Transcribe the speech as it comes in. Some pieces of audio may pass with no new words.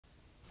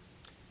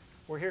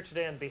We're here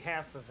today on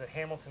behalf of the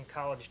Hamilton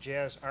College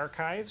Jazz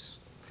Archives.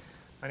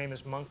 My name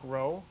is Monk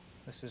Rowe.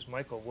 This is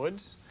Michael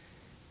Woods.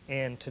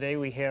 And today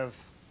we have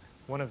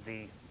one of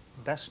the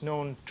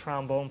best-known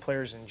trombone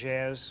players in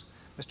jazz.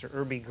 Mr.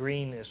 Urbie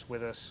Green is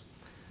with us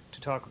to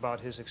talk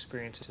about his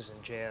experiences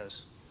in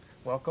jazz.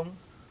 Welcome.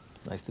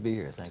 Nice to be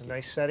here, thank you. It's a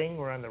nice setting.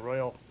 We're on the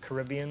Royal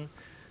Caribbean,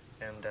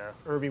 and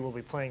Urbie will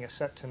be playing a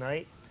set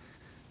tonight.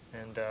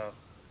 And I'd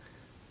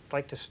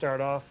like to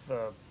start off,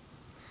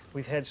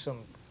 we've had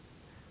some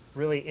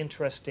really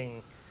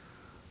interesting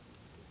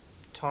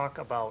talk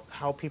about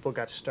how people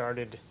got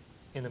started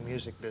in the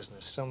music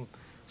business.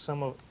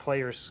 Some of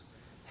players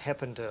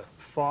happen to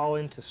fall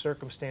into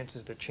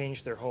circumstances that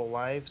changed their whole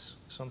lives.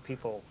 Some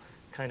people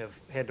kind of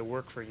had to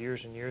work for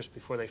years and years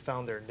before they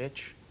found their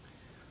niche.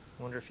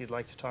 I wonder if you'd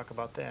like to talk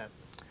about that.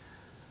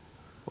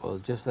 Well,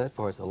 just that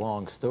part's a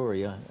long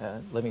story.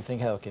 Let me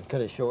think how I can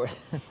cut it short.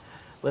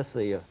 Let's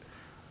see,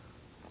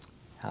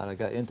 how I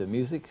got into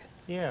music.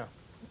 Yeah.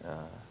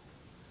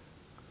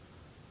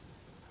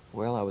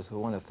 Well, I was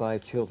one of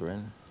 5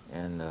 children,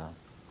 and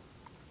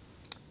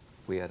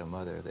we had a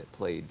mother that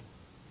played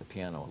the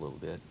piano a little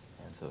bit,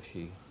 and so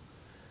she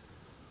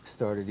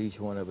started each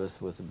one of us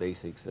with the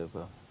basics of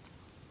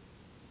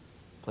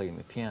playing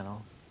the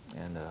piano.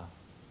 And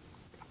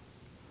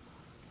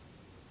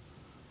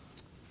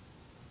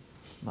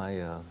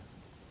my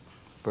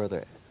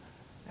brother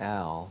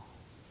Al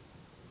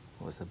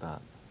was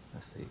about,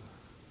 let's see,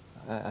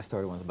 I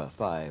started when I was about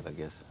 5, I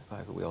guess.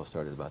 5, we all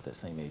started about that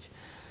same age.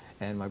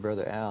 And my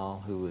brother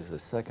Al, who was the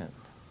second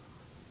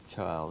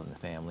child in the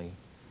family,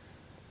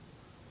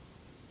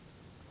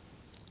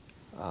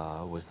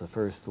 was the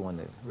first one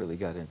that really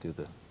got into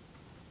the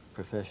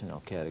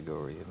professional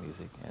category of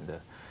music. And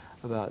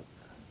about,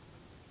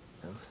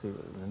 let's see,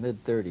 in the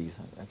mid-30s,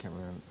 I can't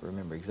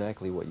remember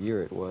exactly what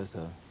year it was,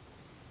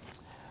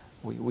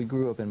 we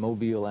grew up in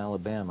Mobile,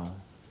 Alabama,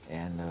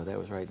 and that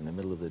was right in the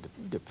middle of the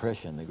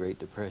Depression, the Great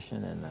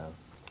Depression, and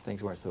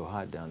things weren't so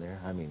hot down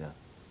there. I mean,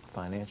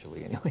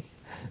 financially anyway.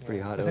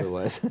 Pretty hot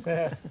otherwise.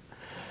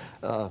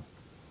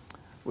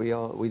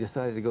 We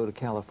decided to go to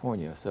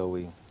California, so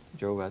we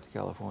drove out to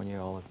California,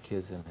 all the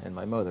kids and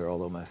my mother,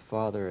 although my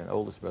father and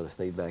oldest brother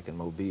stayed back in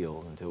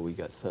Mobile until we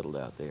got settled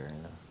out there.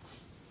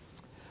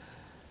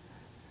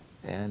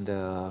 And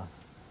I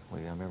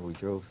remember we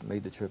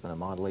made the trip in a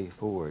Model A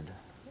Ford,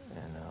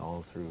 and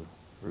all through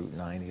Route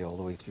 90, all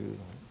the way through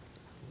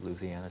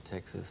Louisiana,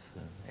 Texas,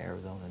 and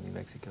Arizona, New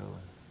Mexico.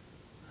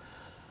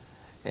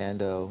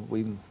 And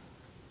we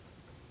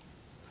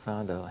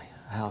found a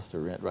house to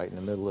rent right in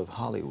the middle of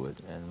Hollywood,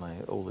 and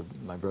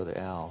my brother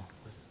Al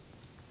was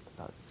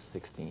about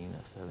 16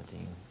 or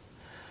 17.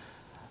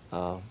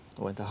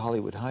 Went to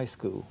Hollywood High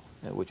School,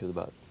 which was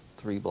about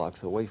 3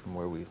 blocks away from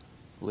where we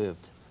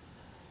lived.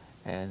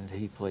 And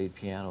he played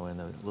piano in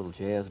a little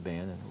jazz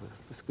band and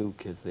with the school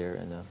kids there.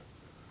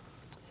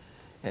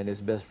 And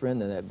his best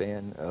friend in that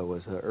band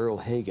was Earl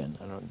Hagen.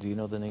 Do you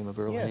know the name of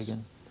Earl Yes.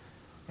 Hagen?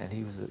 And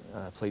he was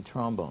played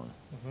trombone,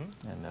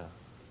 Mm-hmm. and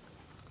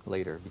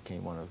later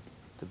became one of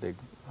the big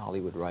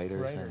Hollywood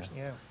writers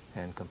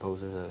and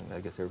composers. I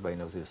guess everybody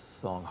knows his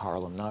song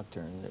Harlem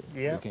Nocturne.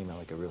 It became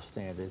like a real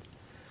standard.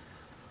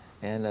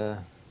 And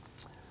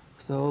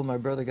so my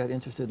brother got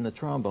interested in the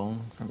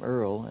trombone from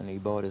Earl, and he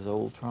bought his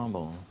old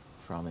trombone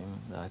from him.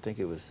 I think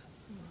it was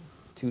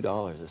 $2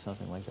 or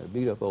something like that.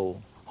 Beat up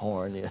old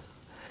horn, yeah.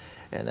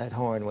 And that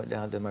horn went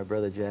down to my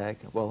brother Jack.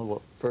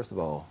 Well, first of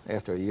all,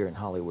 after a year in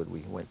Hollywood, we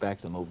went back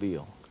to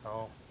Mobile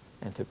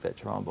and took that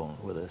trombone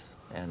with us.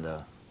 And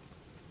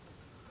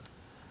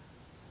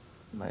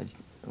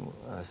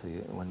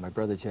when my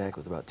brother Jack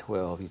was about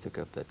 12, he took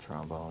up that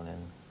trombone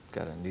and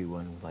got a new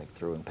one, like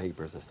throwing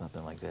papers or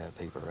something like that,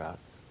 paper route.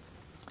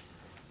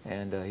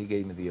 And he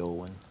gave me the old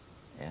one,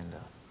 and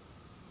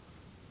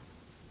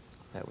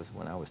that was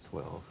when I was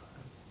 12.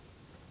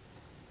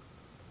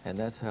 And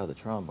that's how the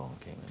trombone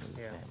came into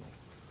the family.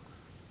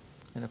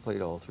 And I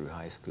played all through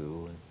high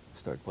school and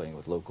started playing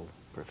with local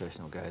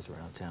professional guys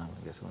around town,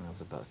 I guess when I was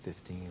about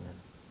 15.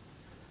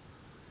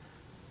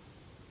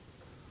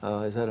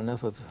 And is that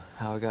enough of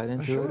how I got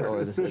into it?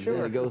 Or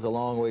then it goes a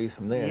long ways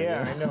from there?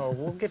 Yeah, I know.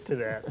 We'll get to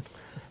that.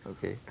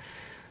 Okay.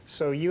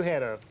 So you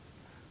had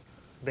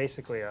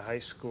basically a high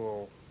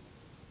school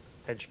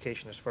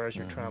education as far as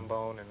your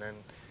trombone, and then...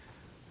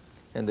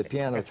 And the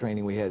piano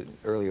training we had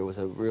earlier was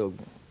a real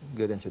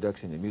good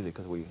introduction to music,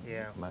 because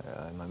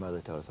my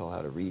mother taught us all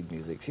how to read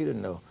music. She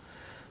didn't know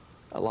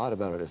a lot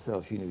about it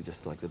herself. She knew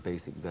just like the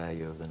basic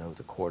value of the notes.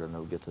 A quarter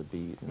note gets a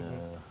beat, and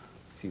a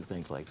few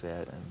things like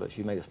that. But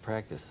she made us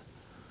practice,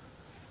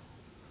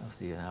 let's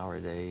see, an hour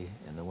a day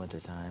in the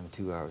wintertime,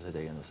 2 hours a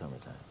day in the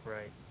summertime.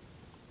 Right.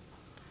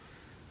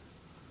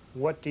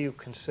 What do you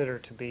consider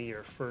to be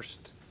your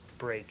first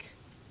break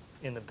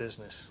in the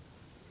business?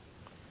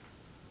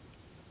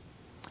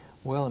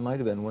 Well, it might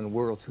have been when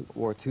World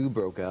War II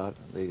broke out.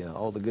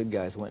 All the good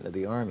guys went into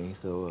the Army,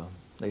 so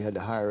they had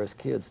to hire us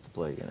kids to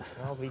play.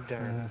 I'll be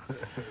darned.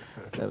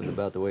 That was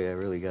about the way I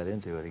really got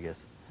into it, I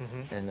guess.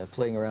 And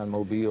playing around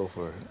Mobile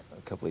for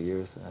a couple of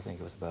years, I think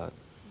it was about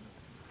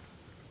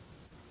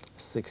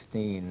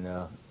 16,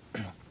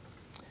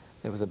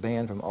 there was a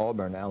band from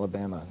Auburn,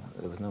 Alabama,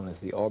 that was known as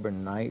the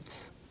Auburn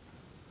Knights,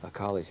 a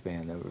college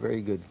band. They were a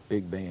very good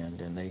big band,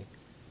 and they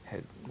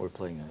were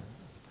playing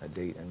a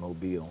date in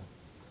Mobile.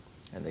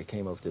 And they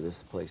came over to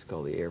this place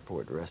called the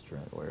Airport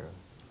Restaurant, where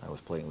I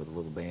was playing with a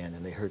little band,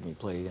 and they heard me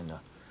play and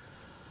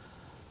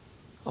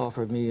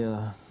offered me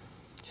a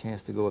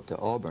chance to go up to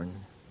Auburn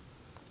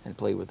and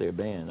play with their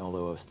band,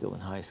 although I was still in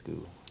high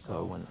school.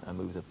 So I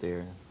moved up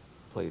there and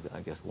played,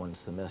 I guess, one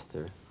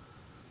semester.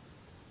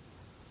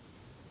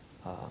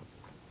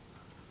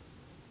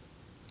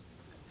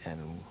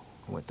 And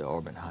went to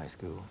Auburn High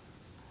School.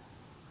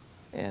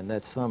 And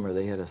that summer,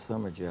 they had a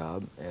summer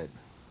job at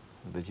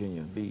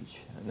Virginia Beach.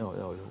 No, it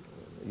was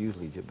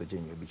usually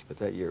Virginia Beach, but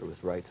that year it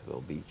was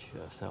Wrightsville Beach,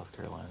 South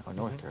Carolina, or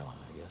North Carolina,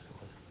 I guess it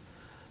was.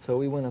 So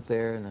we went up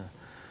there, and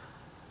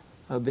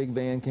a big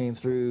band came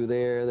through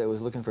there that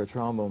was looking for a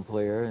trombone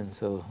player, and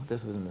so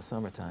this was in the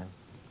summertime.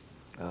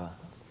 A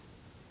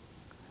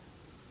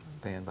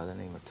band by the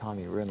name of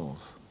Tommy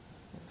Reynolds,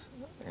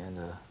 and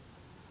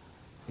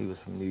he was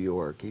from New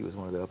York. He was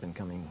one of the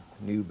up-and-coming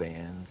new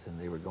bands, and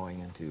they were going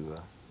into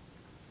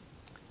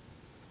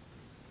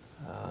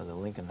the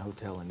Lincoln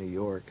Hotel in New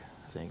York,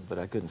 I think, but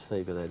I couldn't stay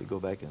because I had to go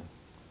back and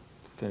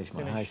finish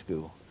my high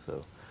school.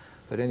 So,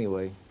 but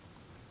anyway,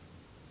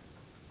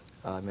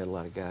 I met a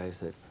lot of guys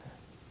that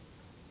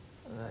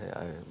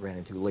I ran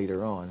into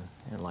later on,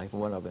 and like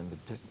one of them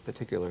in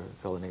particular,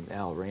 a fellow named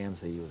Al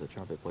Ramsey. He was a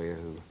trumpet player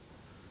who,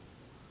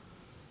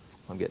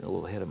 I'm getting a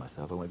little ahead of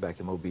myself. I went back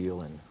to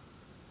Mobile, and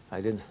I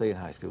didn't stay in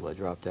high school. I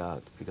dropped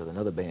out because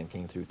another band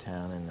came through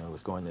town, and I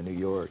was going to New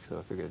York, so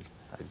I figured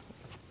I'd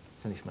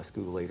finish my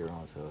school later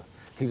on. So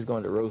he was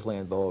going to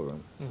Roseland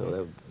Ballroom, so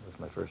that was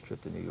my first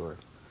trip to New York.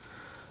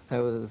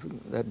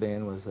 That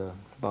band was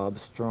Bob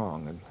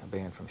Strong, a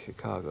band from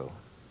Chicago,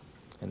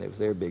 and it was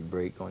their big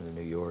break going to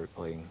New York,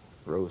 playing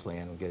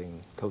Roseland and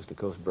getting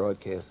coast-to-coast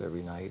broadcasts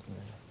every night. And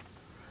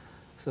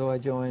so I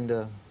joined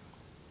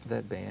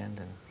that band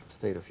and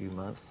stayed a few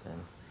months, and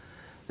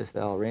this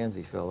Al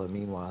Ramsey fellow,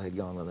 meanwhile, had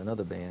gone with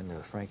another band,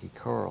 Frankie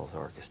Carl's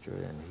orchestra,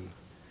 and he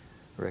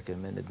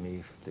recommended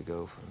me to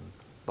go from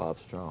Bob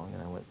Strong,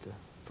 and I went to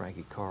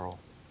Frankie Carl.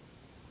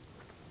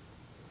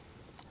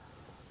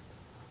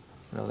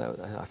 No,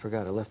 I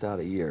forgot, I left out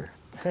a year.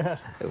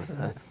 It was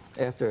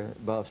after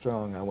Bob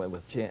Strong, I went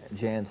with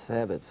Jan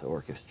Savitz's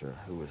orchestra,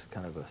 who was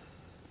kind of a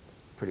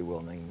pretty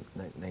well-named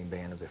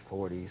band of the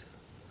 40s.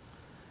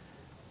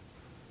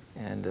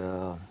 And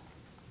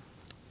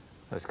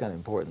it was kind of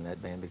important,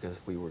 that band,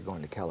 because we were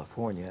going to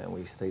California, and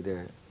we stayed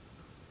there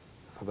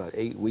for about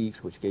 8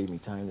 weeks, which gave me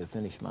time to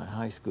finish my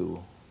high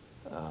school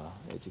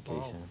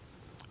education.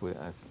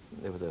 Wow.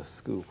 There was a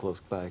school close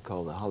by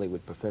called the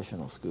Hollywood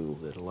Professional School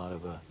that a lot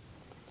of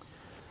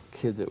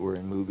kids that were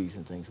in movies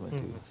and things went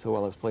to. So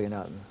while I was playing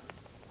out in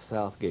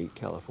Southgate,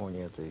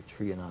 California at the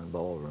Trianon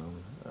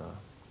Ballroom,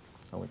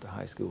 I went to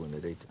high school in the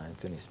daytime,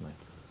 finished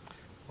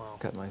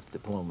got my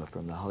diploma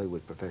from the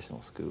Hollywood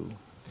Professional School.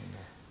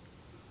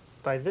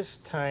 By this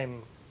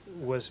time,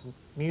 was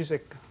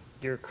music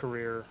your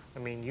career? I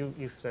mean,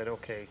 you said,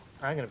 okay,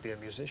 I'm going to be a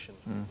musician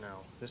now.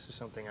 This is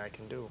something I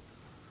can do.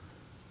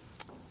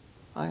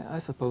 I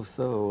suppose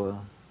so.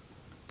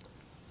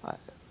 I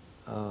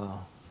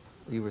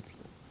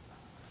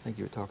think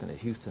you were talking to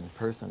Houston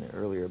Person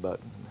earlier about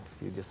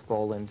if you just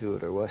fall into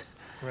it or what.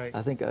 Right.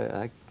 I think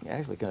I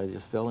actually kind of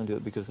just fell into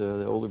it because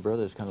the older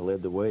brothers kind of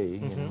led the way,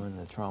 you know, and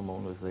the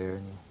trombone was there,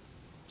 and you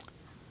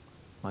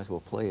might as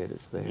well play it.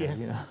 It's there,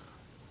 you know.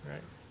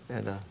 Right.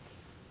 And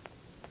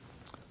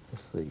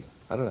let's see.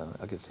 I don't know.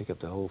 I could take up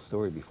the whole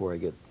story before I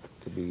get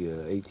to be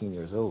 18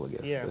 years old, I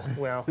guess. Yeah.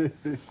 Well,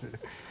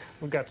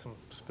 we've got some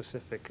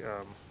specific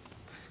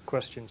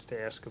questions to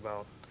ask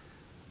about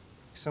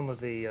some of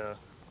the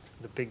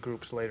big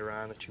groups later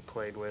on that you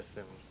played with,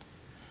 and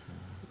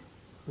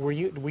were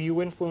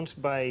you influenced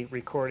by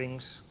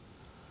recordings?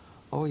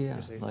 Oh yeah,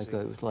 like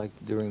it was like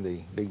during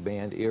the big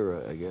band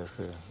era, I guess,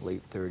 the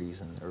late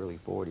 30s and early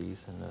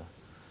 40s,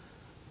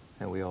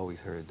 and we always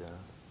heard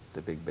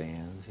the big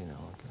bands, you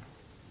know.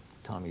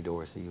 Tommy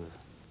Dorsey was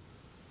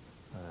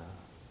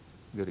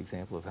a good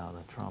example of how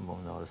the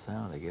trombone ought to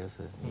sound, I guess.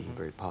 He was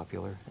very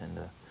popular, and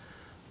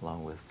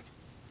along with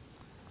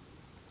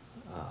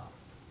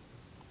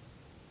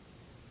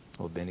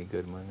Benny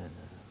Goodman and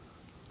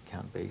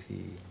Count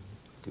Basie,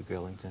 Duke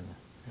Ellington.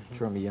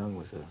 Trummy Young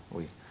was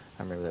I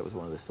remember that was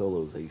one of the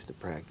solos I used to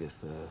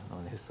practice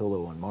on his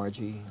solo on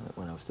Margie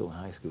when I was still in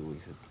high school. We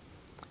used to,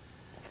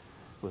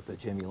 with the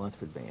Jimmy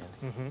Lunsford band.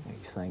 And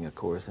he sang a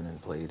chorus and then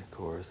played a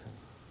chorus.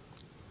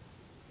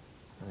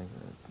 And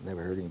I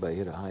never heard anybody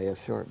hit a high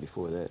F sharp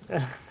before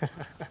that.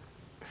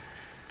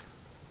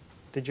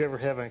 Did you ever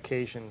have an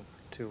occasion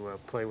to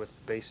play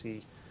with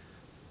Basie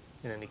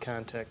in any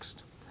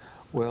context?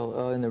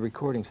 Well, in the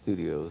recording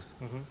studios,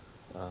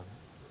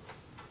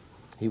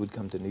 he would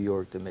come to New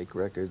York to make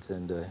records,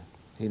 and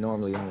he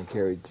normally only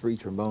carried 3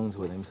 trombones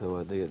with him,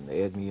 so they'd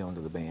add me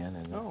onto the band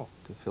and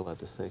to fill out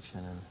the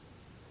section, and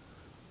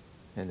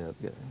ended up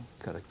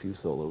got a few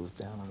solos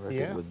down on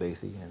record with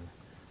Basie, and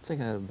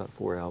think I had about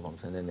 4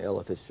 albums, and then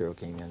Ella Fitzgerald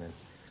came in and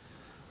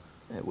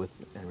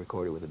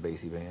recorded with the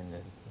Basie band,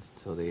 and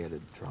so they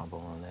added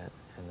trombone on that,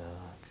 and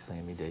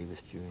Sammy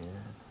Davis Jr.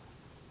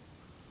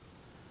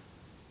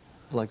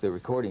 Like the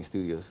recording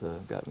studios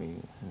got me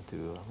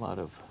into a lot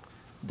of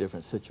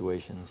different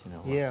situations, you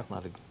know. Yeah. A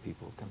lot of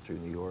people come through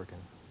New York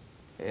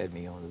and add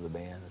me onto the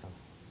band.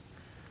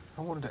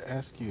 I wanted to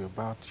ask you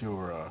about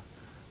your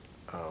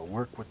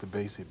work with the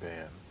Basie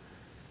band.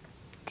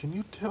 Can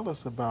you tell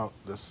us about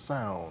the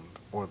sound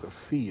or the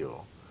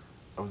feel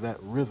of that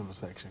rhythm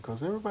section?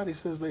 Because everybody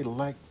says they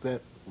like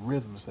that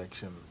rhythm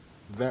section.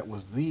 That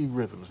was the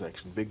rhythm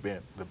section, big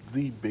band, the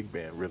big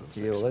band rhythm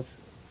section. Yeah,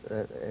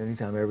 well,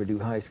 anytime I ever do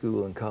high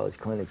school and college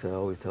clinics, I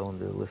always tell them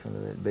to listen to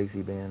that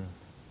Basie band.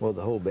 Well,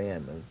 the whole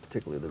band, but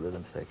particularly the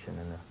rhythm section.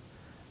 And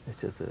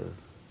it's just an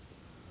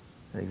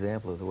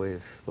example of the way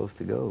it's supposed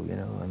to go, you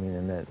know, I mean,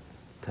 in that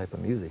type of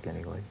music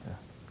anyway.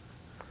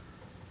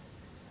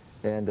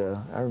 And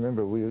I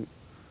remember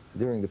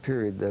during the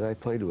period that I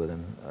played with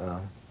him,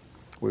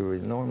 we were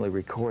normally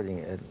recording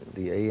at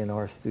the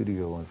A&R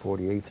studio on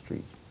 48th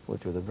Street,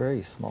 which was a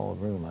very small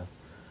room,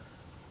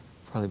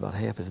 probably about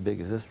half as big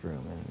as this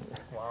room. And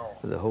wow.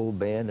 The whole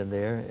band in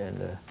there,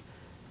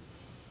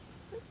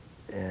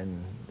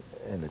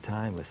 and the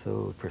time was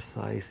so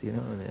precise, you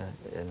know,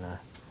 and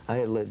I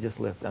had just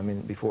left, I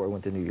mean, before I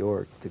went to New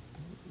York to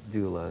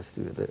do a lot of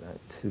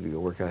studio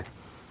work, I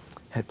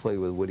had played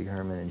with Woody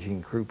Herman and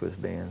Gene Krupa's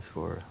bands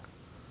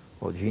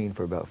well, Gene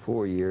for about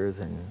 4 years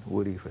and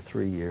Woody for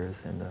 3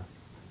 years.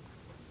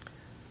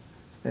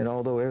 And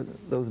although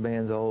those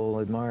bands all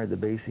admired the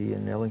Basie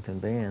and Ellington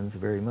bands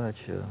very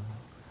much,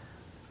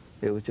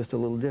 it was just a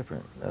little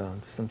different.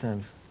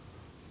 Sometimes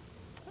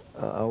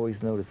I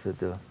always noticed that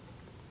the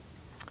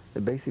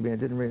Basie band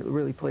didn't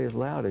really play as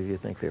loud as you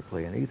think they're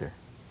playing either.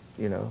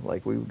 You know,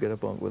 like we would get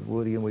up with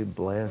Woody and we'd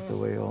blast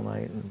away all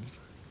night and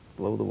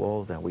blow the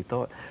walls down. We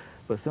thought,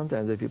 but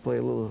sometimes if you play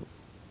a little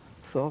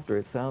softer,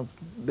 it sounds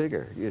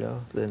bigger, you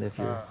know, than if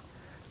you're,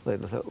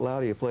 the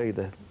louder you play,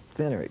 the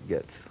thinner it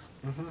gets.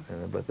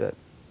 But that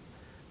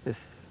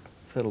just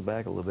settled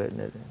back a little bit,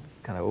 and it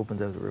kind of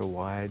opens up a real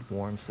wide,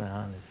 warm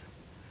sound.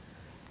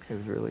 It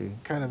was really...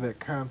 Kind of that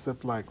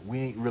concept like, we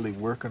ain't really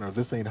working, or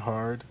this ain't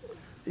hard.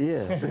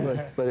 Yeah,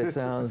 but it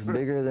sounds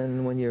bigger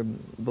than when you're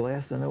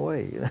blasting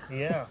away. You know?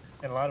 Yeah,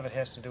 and a lot of it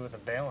has to do with the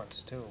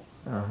balance, too.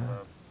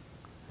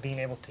 Being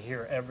able to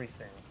hear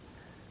everything.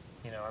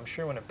 You know, I'm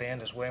sure when a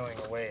band is wailing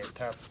away at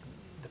top,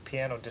 the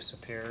piano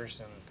disappears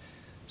and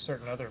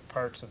certain other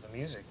parts of the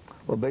music.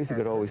 Well, Basie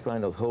could always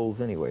find those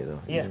holes anyway,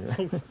 though. Yeah.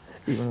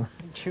 Even,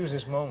 he'd choose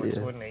his moments,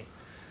 wouldn't he?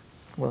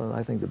 Well,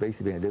 I think the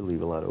Basie band did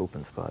leave a lot of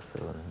open spots.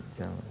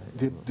 So,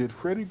 Did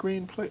Freddie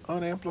Green play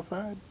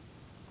unamplified?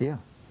 Yeah.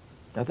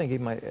 I think he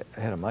might have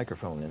had a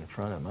microphone in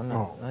front of him. I'm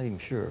not even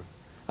sure.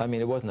 I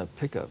mean, it wasn't a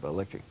pickup,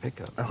 electric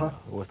pickup. You know?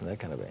 It wasn't that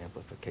kind of an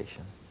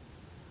amplification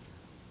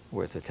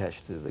where it's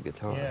attached to the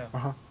guitar.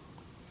 Yeah.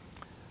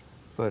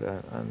 But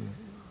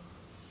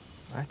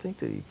I think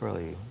that he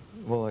probably,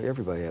 well,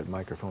 everybody had a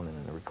microphone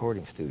in the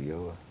recording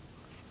studio.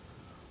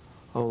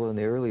 Although in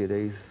the earlier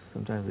days,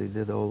 sometimes they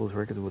did all those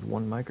records with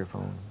one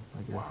microphone,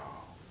 I guess.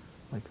 Wow.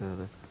 Like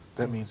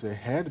that means they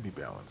had to be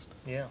balanced.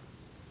 Yeah.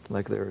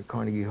 Like their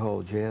Carnegie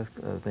Hall jazz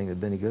thing that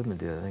Benny Goodman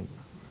did, I think,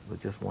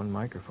 with just one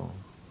microphone.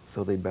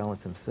 So they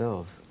balanced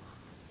themselves.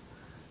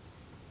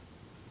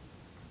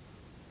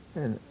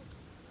 And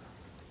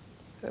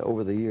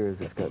over the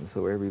years, it's gotten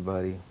so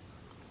everybody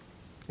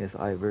is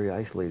very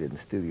isolated in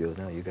studios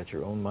now. You got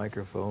your own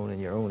microphone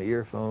and your own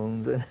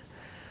earphones. And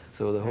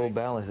so the whole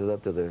balance is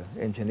up to the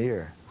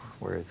engineer,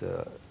 whereas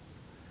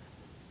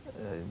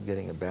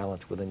getting a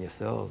balance within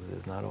yourselves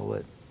is not all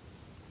that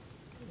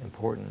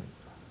important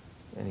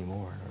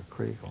anymore or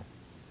critical.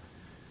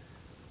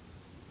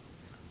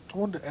 I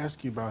wanted to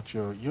ask you about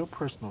your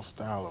personal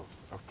style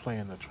of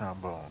playing the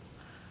trombone.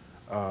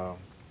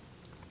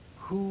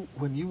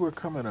 When you were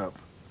coming up,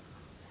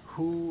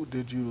 who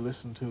did you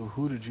listen to?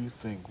 Who did you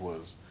think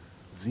was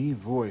the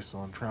voice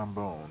on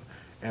trombone?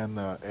 And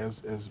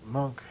as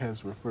Monk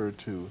has referred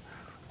to,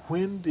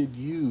 when did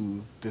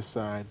you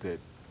decide that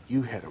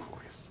you had a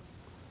voice?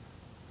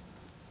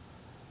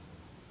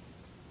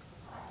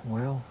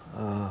 Well,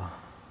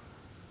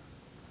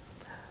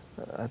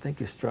 I think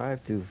you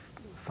strive to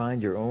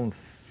find your own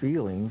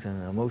feelings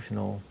and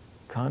emotional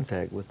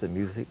contact with the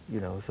music, you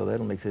know, so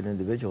that'll make it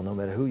individual no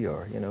matter who you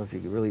are. You know, if you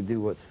can really do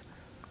what's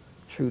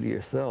true to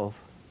yourself,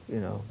 you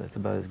know, that's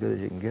about as good as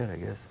you can get, I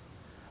guess.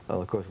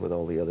 Well, of course, with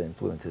all the other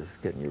influences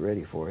getting you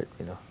ready for it,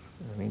 you know,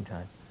 in the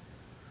meantime.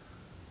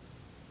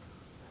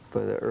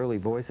 But the early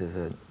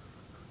voices,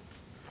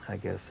 I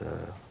guess,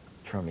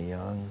 Trummy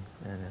Young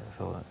and a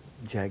fellow,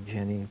 Jack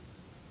Jenny.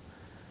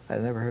 I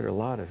never heard a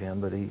lot of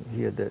him, but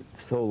he had that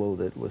solo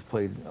that was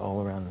played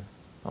all around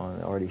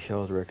on Artie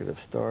Shaw's record of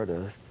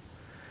Stardust,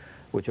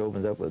 which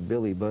opens up with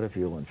Billy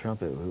Butterfield on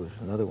trumpet, who was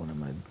another one of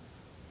my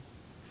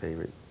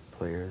favorite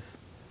players,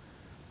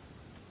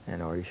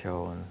 and Artie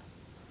Shaw on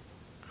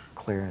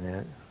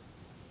clarinet.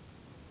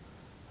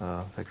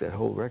 In fact, that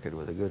whole record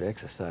was a good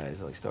exercise.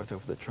 Like, starts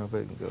off with the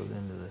trumpet and goes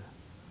into the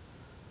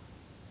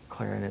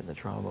clarinet and the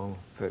trombone.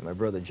 In fact, my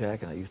brother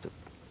Jack and I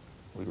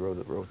we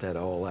wrote that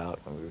all out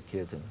when we were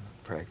kids and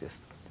practiced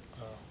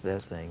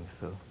that thing.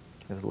 So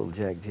there was a little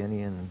Jack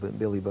Jenny and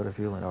Billy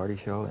Butterfield and Artie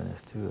Shaw in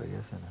this too, I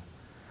guess. And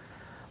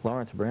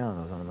Lawrence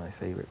Brown was one of my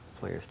favorite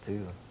players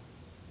too.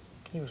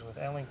 He was with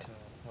Ellington,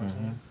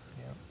 wasn't he?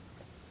 Yeah.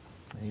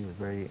 He was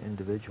very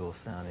individual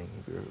sounding.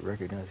 You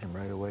recognized him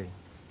right away.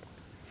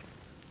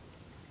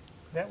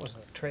 That was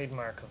the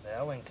trademark of the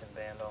Ellington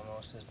band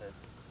almost, is that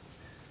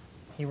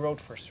he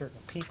wrote for certain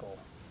people,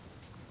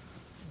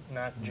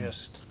 not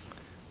just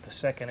the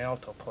second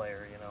alto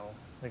player, you know.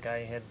 The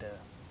guy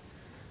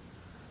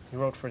he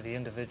wrote for the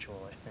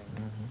individual, I think.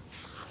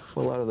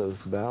 Well, a lot of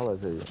those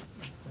ballads, I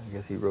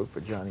guess he wrote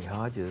for Johnny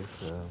Hodges.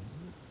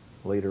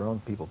 Later on,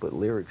 people put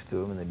lyrics to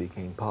them and they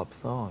became pop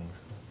songs.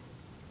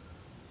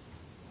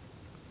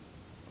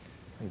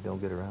 They don't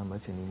get around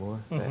much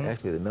anymore.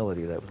 Actually, the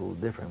melody of that was a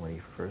little different when he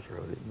first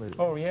wrote it. But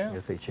oh, yeah? I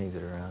guess they changed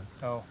it around.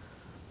 Oh.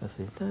 Let's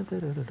see. That's the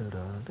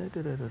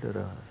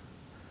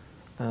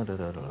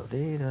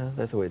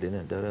way they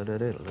did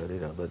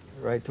it. But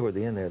right toward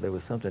the end there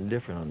was something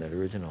different on that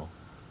original.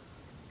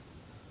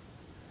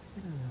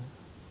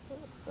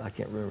 I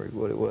can't remember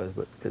what it was,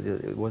 but because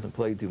it wasn't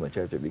played too much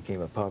after it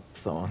became a pop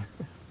song.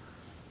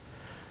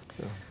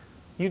 So.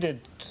 You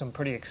did some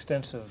pretty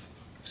extensive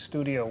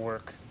studio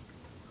work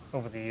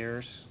over the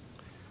years.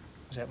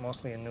 Was that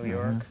mostly in New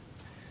York?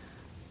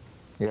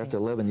 Yeah, after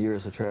 11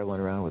 years of traveling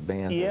around with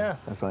bands, yeah.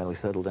 I finally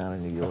settled down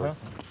in New York.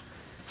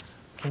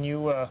 Can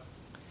you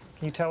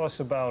tell us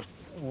about,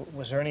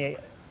 was there any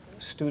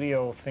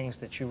studio things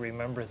that you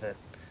remember that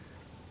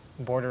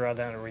border on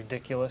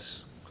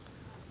ridiculous?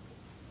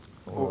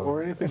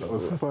 Or anything that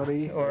was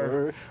funny,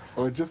 or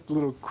just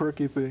little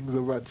quirky things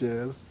about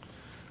jazz?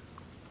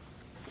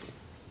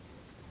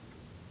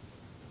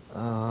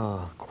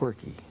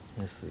 Quirky.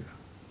 Let's see.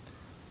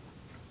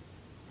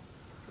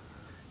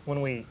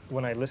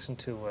 When I listen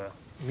to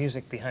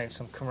music behind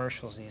some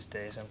commercials these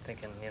days, I'm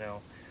thinking, you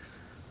know,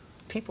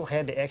 people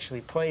had to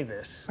actually play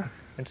this,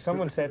 and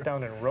someone sat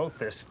down and wrote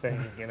this thing,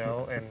 you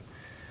know, and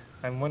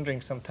I'm wondering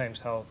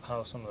sometimes how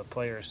some of the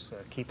players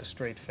keep a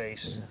straight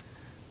face. Yeah.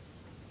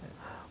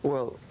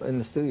 Well, in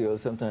the studio,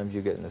 sometimes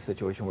you get in a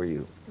situation where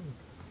you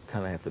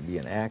kind of have to be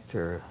an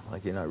actor,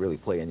 like you're not really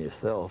playing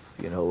yourself,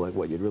 you know, like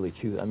what you'd really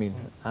choose. I mean,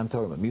 I'm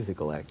talking about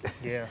musical act.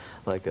 Yeah.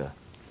 Like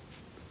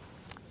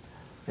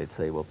they'd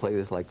say, well, play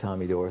this like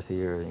Tommy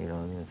Dorsey, or, you know,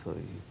 and so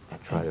you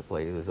try to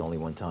play, there's only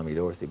one Tommy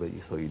Dorsey, but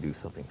so you do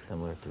something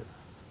similar to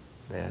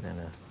that,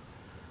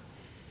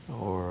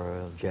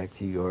 or Jack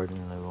T.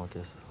 Gordon, I want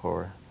this,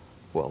 or,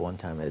 well, one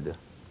time I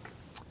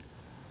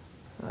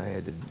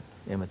had to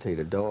imitate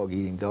a dog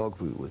eating dog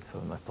food with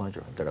my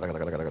plunger.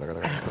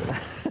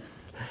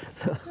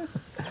 So,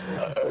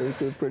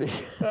 it's pretty.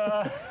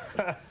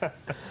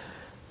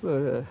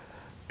 But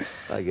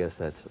I guess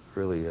that's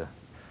really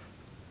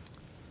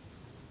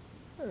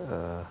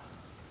I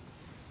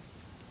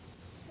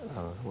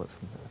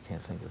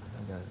can't think of it.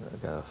 I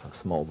got a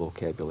small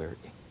vocabulary.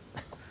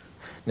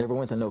 Never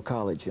went to no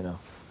college, you know.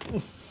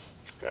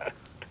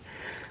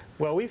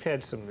 Well, we've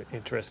had some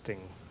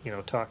interesting, you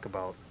know, talk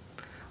about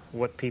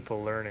what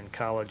people learn in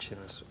college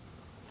and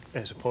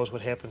as opposed to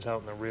what happens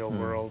out in the real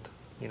world,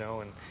 you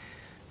know,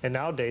 and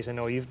nowadays I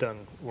know you've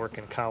done work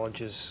in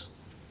colleges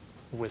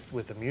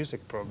with the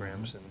music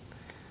programs, and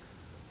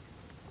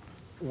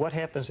what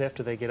happens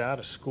after they get out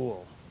of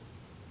school?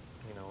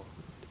 You know,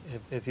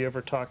 have you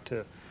ever talked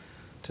to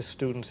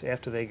students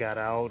after they got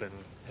out, and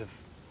have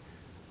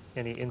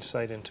any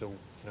insight into,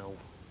 you know?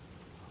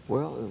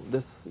 Well,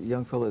 this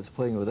young fellow that's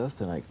playing with us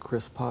tonight,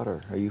 Chris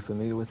Potter, are you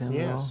familiar with him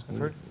at all? Yes, I've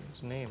heard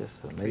his name.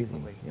 Just an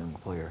amazing young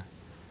player.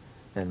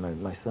 And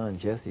my son,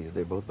 Jesse,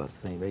 they're both about the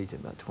same age,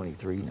 about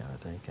 23 now, I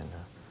think.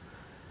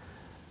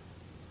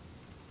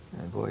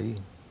 And boy,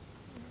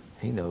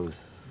 he knows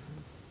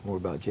more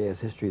about jazz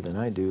history than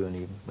I do,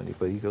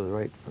 but he goes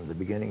right from the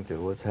beginning to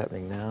what's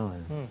happening now,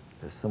 and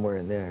there's somewhere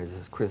in there,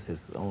 Chris,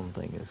 his own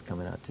thing is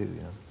coming out too,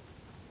 you know.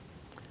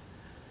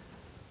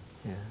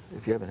 Yeah,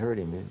 if you haven't heard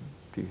him, it'd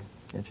be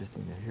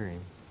interesting to hear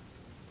him.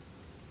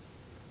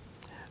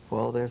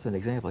 Well, there's an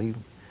example.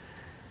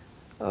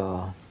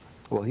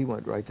 Well, he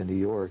went right to New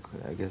York,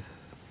 I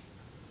guess,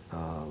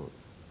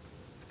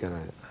 got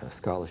a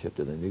scholarship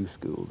to the New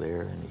School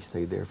there, and he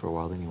stayed there for a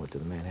while. Then he went to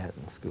the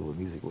Manhattan School of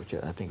Music, which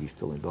I think he's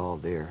still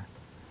involved there.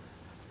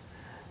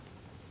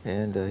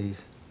 And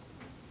as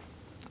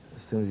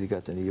soon as he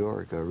got to New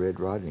York, Red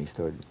Rodney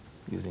started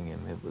using him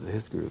with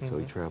his group, so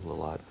he traveled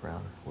a lot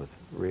around with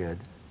Red.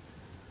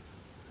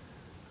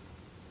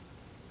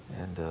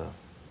 And,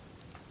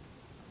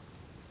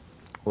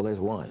 well, there's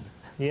one.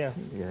 Yeah.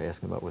 Yeah,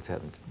 ask him about what's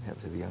happened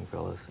to the young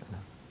fellas.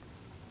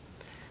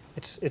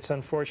 It's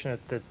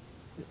unfortunate that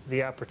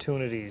the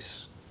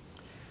opportunities,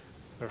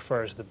 as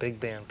far as the big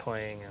band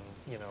playing, and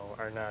you know,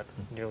 are not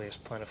nearly as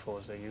plentiful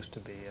as they used to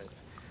be. I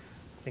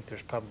think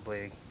there's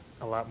probably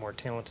a lot more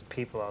talented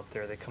people out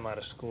there. They come out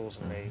of schools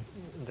and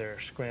they're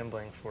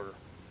scrambling for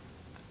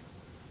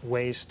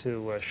ways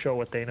to show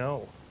what they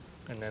know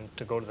and then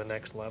to go to the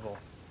next level?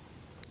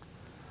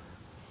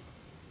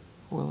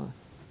 Well,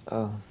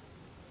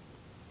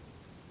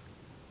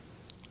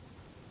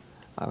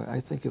 I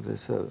think of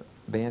this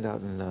band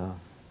out in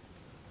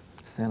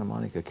Santa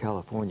Monica,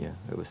 California.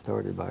 It was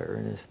started by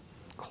Ernest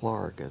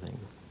Clark, I think.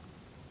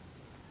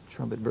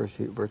 Trumpet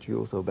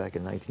virtuoso back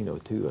in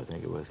 1902, I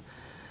think it was.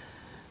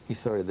 He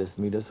started this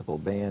municipal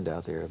band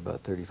out there, about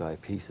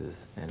 35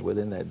 pieces, and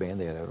within that band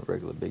they had a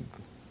regular big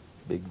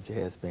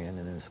jazz band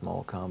and then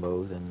small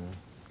combos and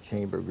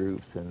chamber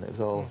groups, and it was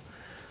all,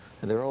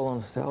 and they're all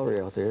on salary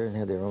out there and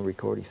had their own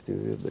recording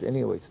studio. But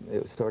anyway,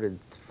 it started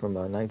from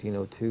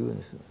 1902,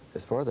 and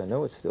as far as I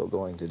know, it's still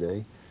going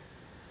today.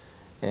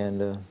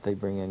 And they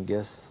bring in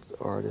guest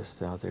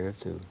artists out there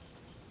to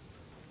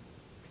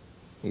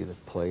either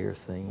play or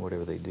sing,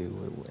 whatever they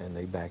do, and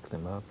they back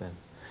them up. And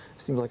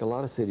it seems like a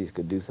lot of cities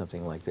could do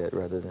something like that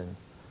rather than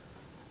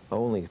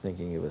only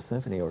thinking of a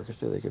symphony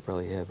orchestra. They could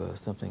probably have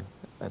something,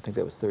 I think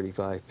that was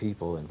 35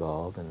 people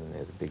involved, and they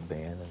had a big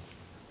band and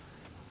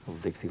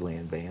little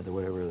Dixieland bands or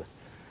whatever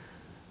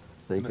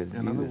they could use.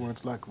 In other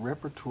words, like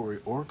repertory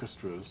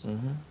orchestras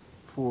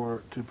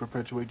to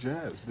perpetuate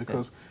jazz.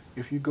 Because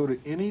if you go to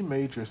any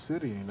major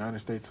city in the United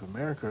States of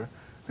America,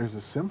 there's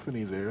a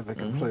symphony there that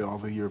can play all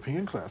the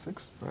European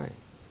classics. Right.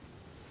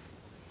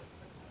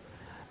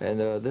 And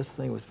this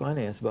thing was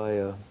financed by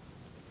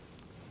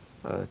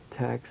a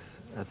tax,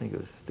 I think it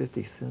was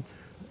 50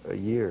 cents a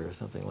year or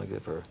something like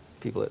that for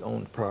people that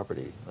owned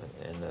property.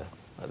 And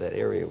that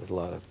area was a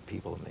lot of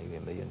people, maybe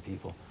 1 million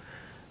people.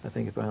 I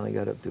think it finally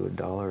got up to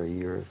 $1 a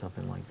year or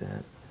something like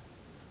that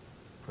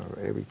for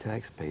every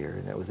taxpayer,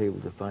 and that was able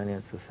to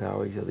finance the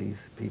salaries of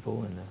these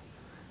people and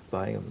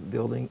buying a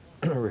building,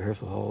 a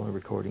rehearsal hall, and a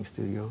recording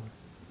studio.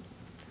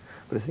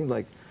 But it seemed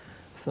like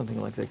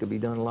something like that could be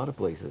done in a lot of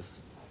places.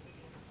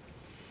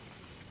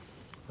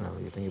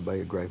 You think anybody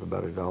would gripe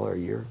about $1 a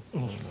year?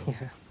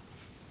 Yeah.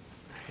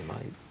 They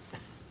might.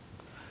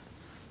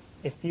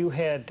 If you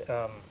had,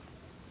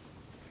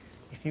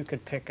 if you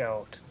could pick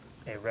out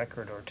a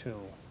record or two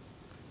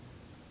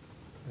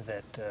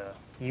that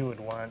you would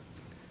want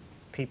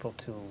people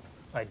to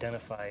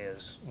identify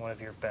as one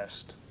of your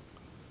best,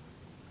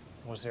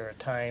 was there a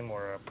time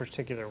or a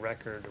particular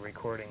record or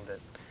recording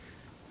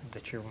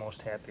that you're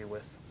most happy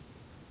with?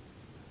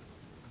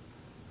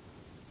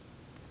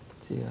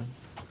 Yeah.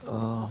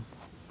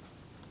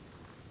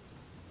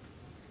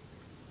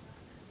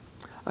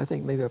 I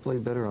think maybe I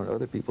played better on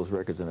other people's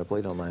records than I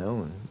played on my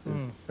own.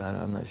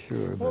 I'm not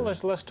sure. Well,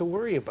 there's less to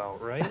worry about,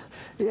 right?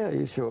 Yeah,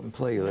 you show up and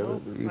play. No,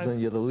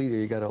 You're the leader.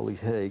 You got all these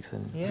headaches,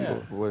 and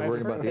people were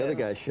worried about the other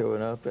guys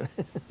showing up.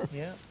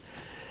 Yeah.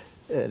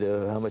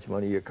 And how much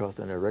money you're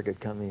costing a record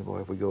company.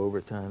 Boy, if we go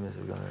overtime, this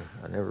is gonna.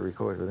 I never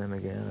record with them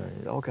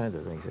again. All kinds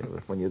of things.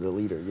 When you're the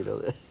leader, you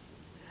know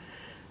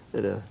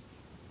that.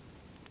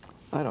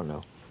 I don't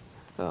know.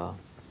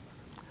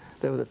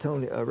 There was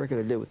a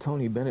record I did with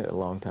Tony Bennett a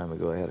long time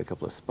ago. I had a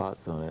couple of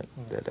spots on it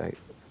that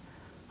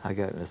I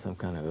got into some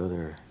kind of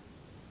other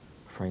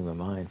frame of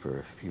mind for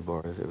a few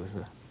bars. It was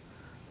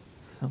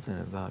something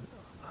about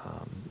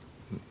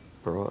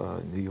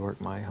New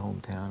York, my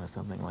hometown, or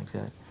something like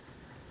that.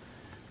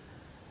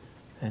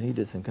 And he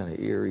did some kind of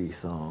eerie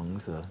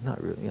songs,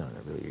 not really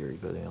eerie,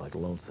 but like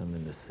Lonesome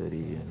in the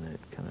City and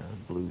that kind of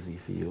bluesy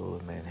feel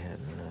of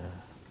Manhattan.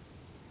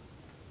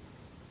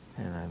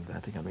 And I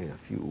think I made a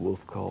few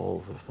wolf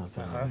calls or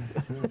something.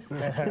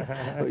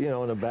 But,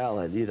 in a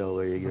ballad,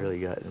 where you really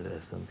got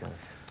into some kind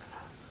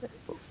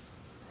of...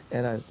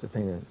 And the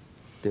thing I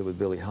did with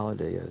Billie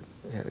Holiday,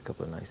 I had a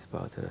couple of nice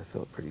spots that I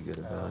felt pretty good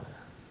about.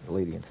 The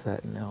Lady in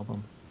Satin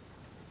album.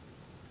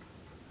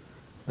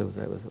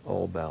 That was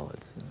all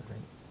ballads, I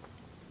think.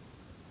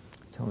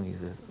 Tony,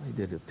 he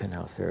did a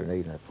Penthouse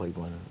Serenade, and I played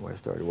one where I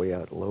started way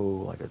out low,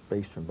 like a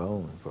bass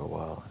trombone for a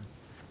while.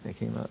 And it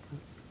came out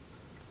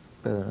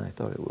better than I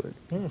thought it would.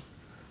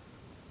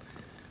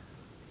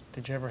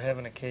 Did you ever have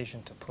an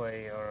occasion to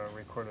play or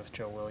record with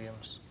Joe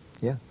Williams?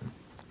 Yeah.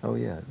 Oh,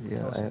 yeah.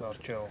 Tell us about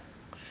Joe.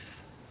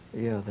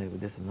 Yeah, they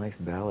did some nice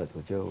ballads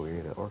with Joe. We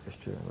had an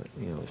orchestra,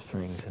 with,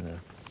 strings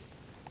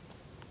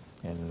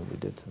and we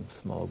did some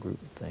small group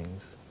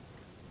things.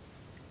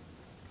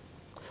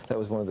 That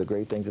was one of the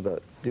great things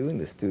about doing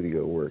the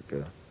studio work,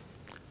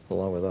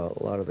 along with a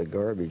lot of the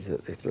garbage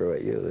that they throw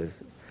at you.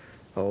 There's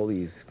all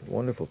these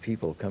wonderful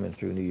people coming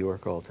through New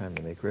York all the time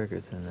to make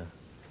records, and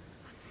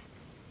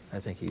I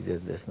think he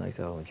did this nice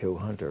album. Joe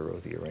Hunter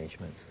wrote the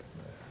arrangements.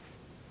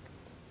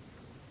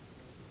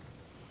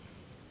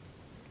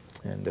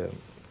 And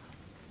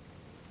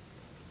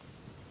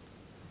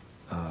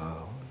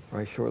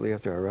right shortly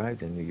after I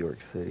arrived in New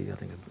York City, I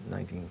think in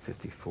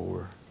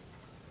 1954,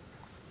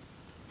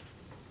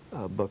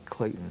 Buck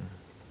Clayton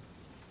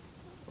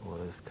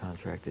was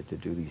contracted to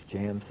do these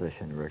jam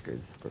session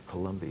records for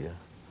Columbia.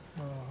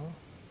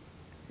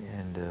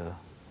 And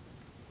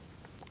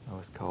I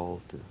was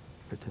called to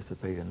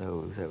participate in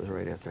those. That was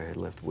right after I had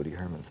left Woody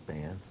Herman's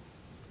band.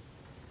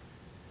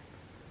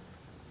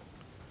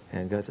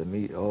 And got to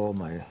meet all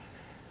my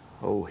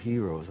old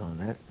heroes on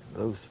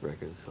those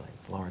records, like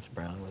Lawrence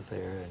Brown was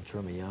there and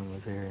Trummy Young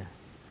was there.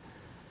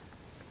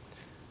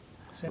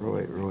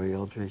 Roy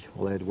Eldridge.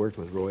 Well, I had worked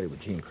with Roy with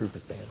Gene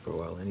Krupa's band for a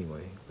while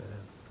anyway. But,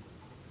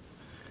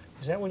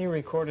 is that when you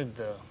recorded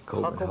the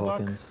Coleman Hucklebuck?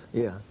 Hawkins?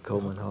 Yeah,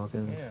 Coleman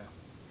Hawkins. Yeah.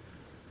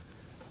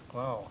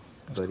 Wow,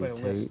 that's Buddy quite a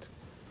Tate. list.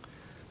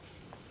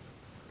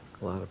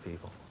 A lot of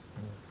people.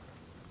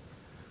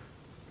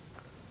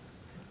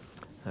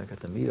 I got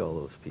to meet all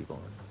those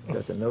people. I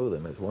got to know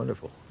them. It's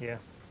wonderful. Yeah.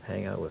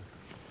 Hang out with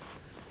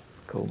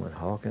Coleman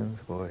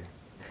Hawkins, boy.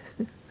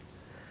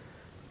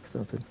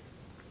 Something.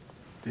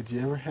 Did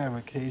you ever have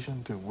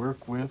occasion to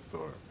work with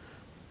or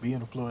be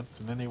influenced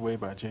in any way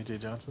by J.J.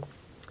 Johnson?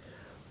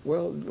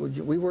 Well,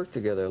 we worked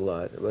together a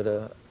lot,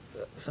 but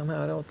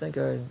somehow I don't think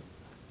I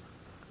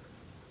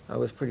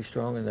was pretty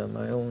strong in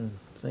my own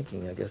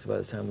thinking, I guess, by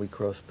the time we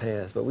crossed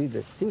paths. But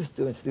he was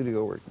doing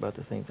studio work about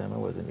the same time I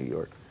was in New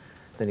York.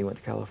 Then he went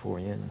to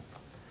California and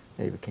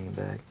never came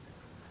back.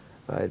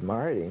 But I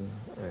admired him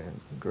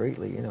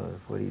greatly, you know,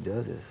 what he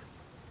does is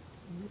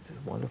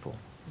just wonderful.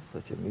 He's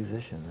such a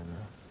musician and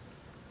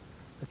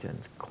such a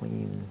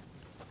clean,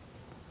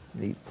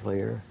 neat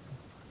player.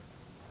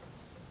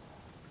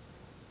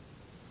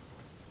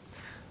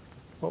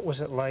 What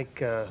was it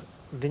like,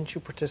 didn't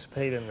you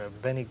participate in the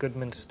Benny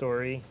Goodman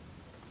story,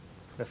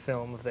 the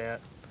film of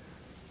that?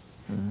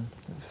 Mm-hmm.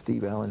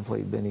 Steve Allen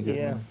played Benny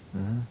Goodman. Yeah.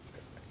 Mm-hmm.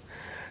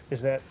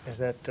 Is that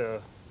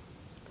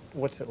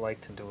what's it like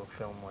to do a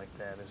film like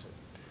that? Is it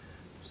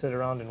sit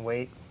around and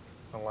wait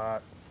a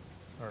lot,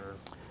 or?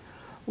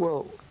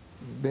 Well,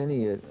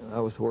 Benny, I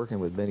was working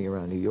with Benny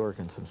around New York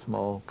in some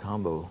small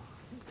combo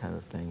kind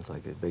of things,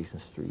 like at Basin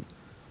Street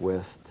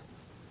West.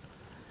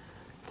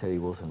 Teddy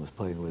Wilson was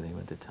playing with him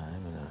at the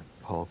time, and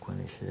Paul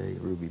Quinichette,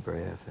 Ruby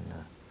Braff, and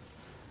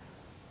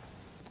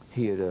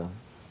he had,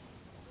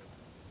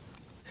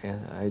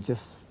 and I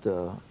just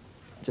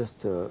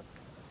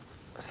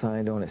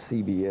signed on at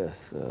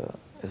CBS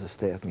as a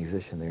staff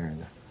musician there,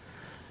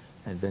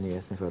 and Benny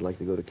asked me if I'd like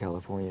to go to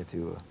California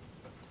to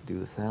do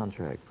the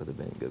soundtrack for the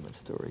Benny Goodman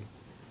story.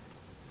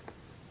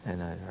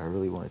 And I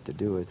really wanted to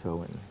do it, so I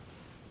went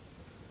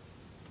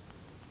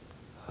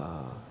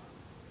and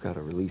got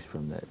a release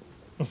from that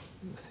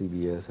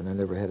CBS, and I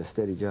never had a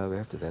steady job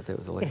after that. That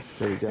was the last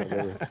steady job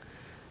ever,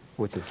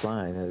 which is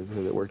fine,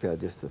 because it worked out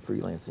just the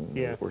freelancing.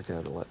 Yeah. It worked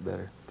out a lot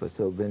better. But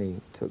so Benny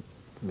took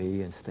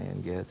me and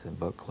Stan Getz and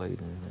Buck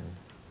Clayton and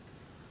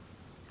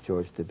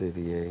George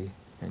DeVivier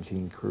and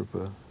Gene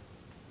Krupa,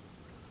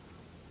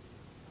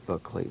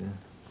 Buck Clayton,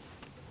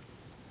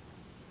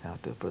 out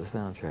for the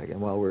soundtrack. And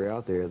while we were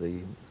out there,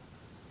 the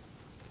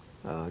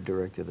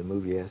director of the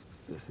movie asked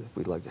us if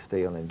we'd like to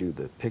stay on and do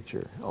the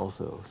picture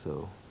also.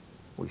 So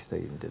we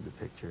stayed and did the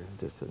picture.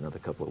 Just another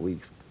couple of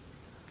weeks.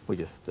 We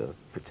just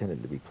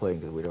pretended to be playing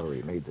because we'd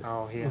already made the,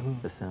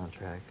 the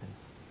soundtrack. And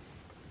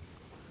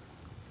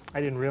I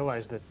didn't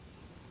realize that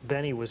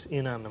Benny was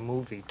in on the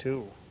movie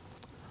too.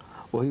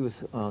 well, he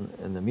was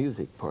in the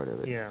music part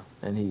of it. Yeah.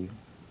 And he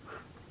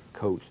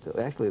coached.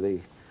 Actually,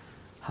 they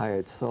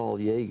hired Saul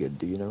Yeagood.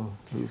 Do you know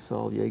who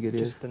Saul Yeagood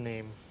is? Just the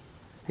name.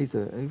 He was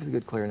a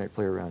good clarinet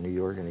player around New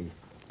York, and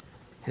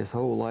his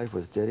whole life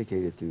was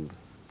dedicated to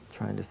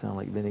trying to sound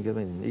like Benny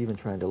Goodman, and even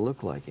trying to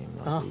look like him.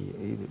 Like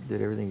he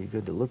did everything he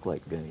could to look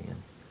like Benny,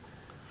 and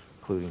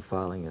including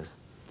filing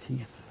his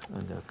teeth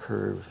in a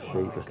curved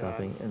shape or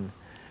something.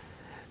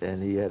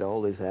 And he had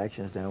all these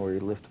actions down where he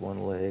lifts one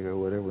leg or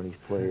whatever when he's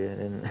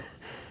playing,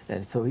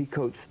 and so he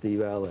coached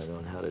Steve Allen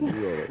on how to do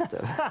all that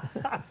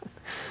stuff.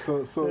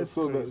 So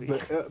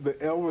the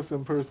Elvis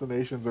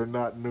impersonations are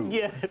not new.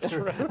 Yeah, that's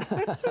right.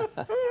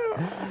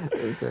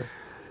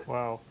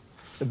 Wow.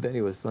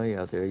 Benny was funny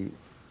out there.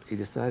 He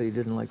decided he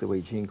didn't like the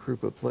way Gene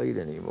Krupa played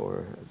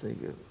anymore. I think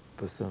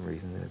for some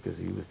reason, because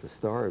he was the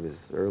star of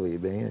his early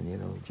band, you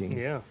know, Gene.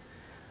 Yeah.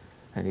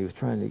 And he was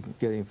trying to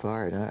get him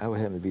fired. I would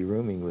happen to be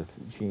rooming with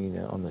Gene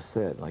on the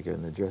set, like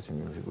in the dressing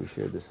room. We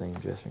shared the same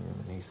dressing room,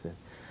 and he said,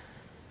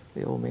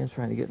 "The old man's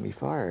trying to get me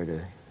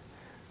fired."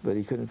 But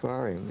he couldn't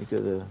fire him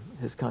because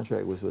his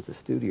contract was with the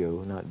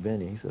studio, not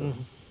Benny. So.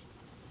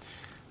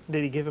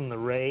 Did he give him the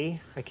Ray?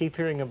 I keep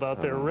hearing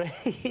about the Ray.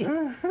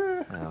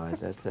 No,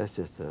 that's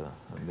just a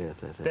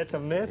myth. That's a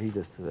myth? He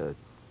just,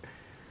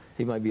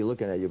 he might be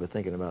looking at you but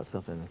thinking about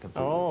something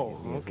completely. Oh,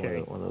 He's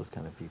okay. one of those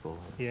kind of people.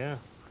 Yeah.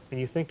 And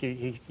you think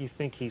you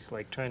think he's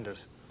like trying to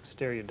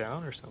stare you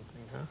down or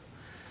something, huh?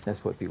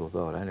 That's what people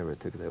thought. I never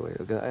took it that way.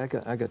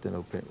 I got to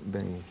know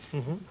Benny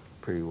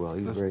pretty well.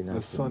 He was very nice.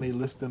 The Sonny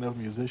Liston of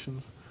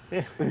musicians?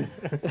 Yeah.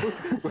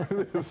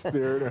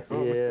 Stared at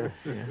him.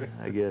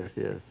 Yeah, I guess,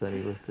 yeah,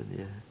 Sonny Liston,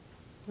 yeah.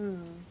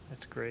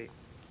 That's great.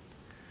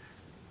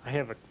 I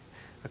have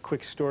a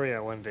quick story I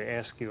wanted to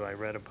ask you. I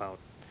read about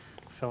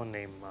a fellow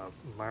named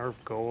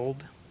Merv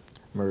Gold.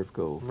 Merv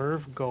Gold.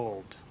 Merv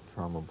Gold.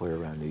 Trombone player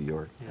around New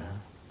York. Yeah.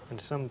 And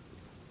some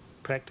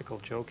practical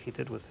joke he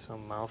did with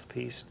some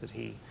mouthpiece that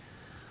he...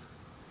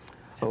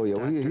 Oh,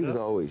 yeah, he was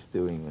always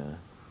doing,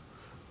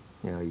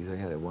 you know, he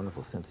had a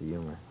wonderful sense of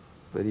humor.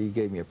 But he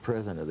gave me a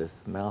present of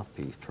this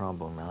mouthpiece,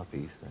 trombone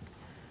mouthpiece, and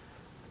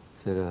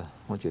said, I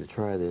want you to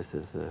try this.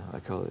 I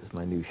call it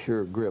my new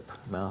Sure Grip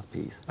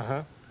mouthpiece.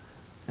 Uh-huh.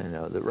 And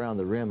around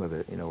the rim of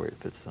it, you know, where it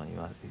fits on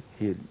your mouth,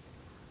 he had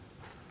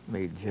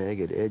made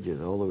jagged edges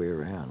all the way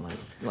around,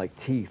 like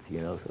teeth, you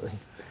know, so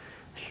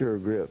Sure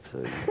Grip.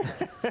 So.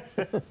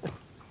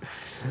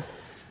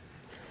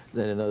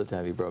 Then another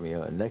time he brought me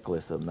a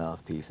necklace of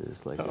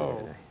mouthpieces. Like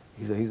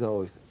he's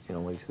always, you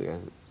know, one of these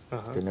guys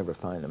could never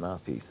find a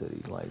mouthpiece that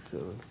he liked,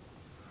 so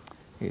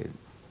he had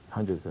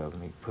hundreds of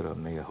them. He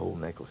made a whole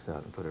necklace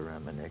out and put it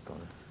around my neck on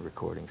a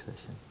recording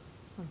session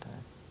one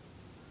time.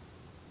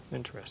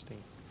 Interesting.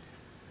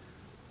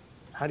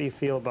 How do you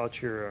feel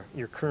about your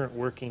current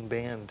working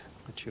band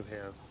that you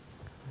have?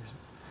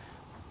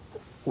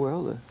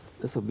 Well,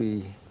 this will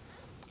be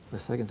the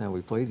second time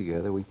we played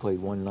together. We played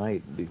one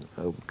night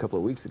a couple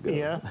of weeks ago.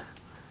 Yeah.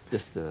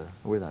 Just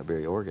we're not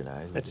very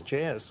organized. That's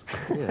jazz.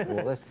 Yeah.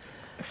 Well,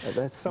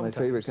 that's Sometimes.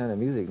 my favorite kind of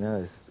music now.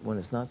 Is when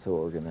it's not so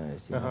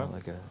organized. You know,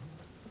 like I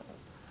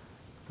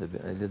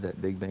did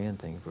that big band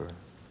thing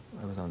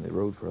I was on the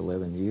road for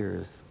 11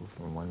 years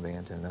from one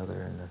band to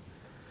another, and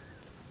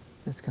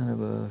it's kind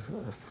of a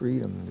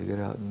freedom to get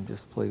out and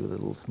just play with a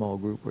little small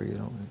group where you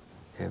don't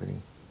have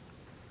any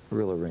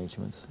real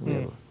arrangements. We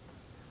have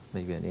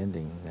maybe an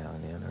ending now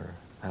and then, or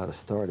how to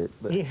start it,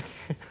 but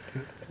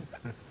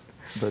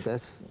but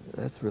that's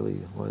really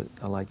what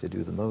I like to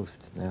do the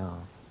most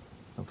now.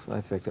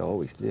 In fact, I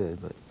always did,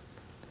 but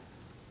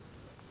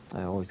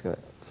I always got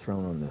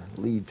thrown on the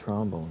lead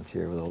trombone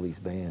chair with all these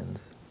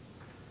bands,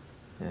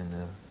 and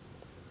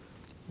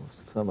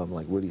some of them,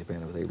 like Woody's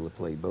band, I was able to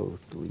play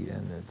both the lead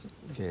and the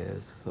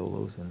jazz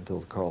solos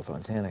until Carl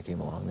Fontana came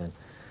along.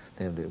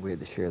 Then we had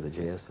to share the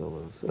jazz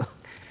solos. So.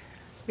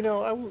 You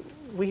know,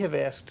 we have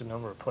asked a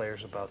number of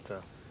players about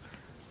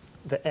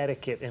the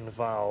etiquette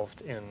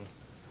involved in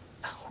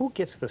who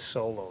gets the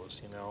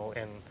solos, you know,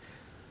 and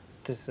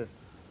is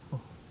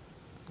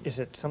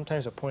it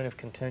sometimes a point of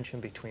contention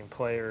between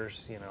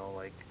players, you know,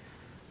 like,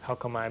 how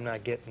come I'm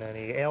not getting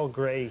any? Al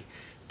Gray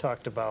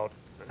talked about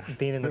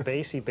being in the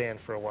Basie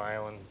band for a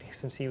while, and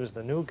since he was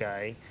the new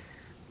guy,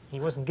 he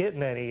wasn't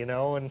getting any, you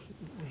know, and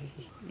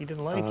he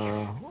didn't like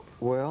it.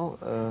 Well,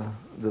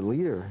 the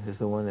leader is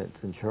the one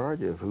that's in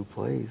charge of who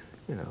plays,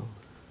 you know,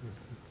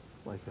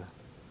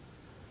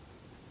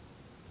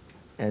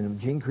 And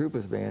Gene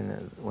Krupa's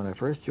band, when I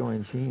first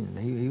joined Gene,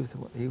 he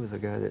was a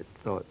guy that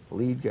thought the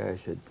lead guy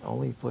should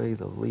only play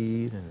the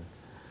lead, and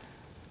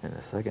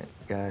the second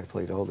guy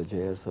played all the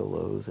jazz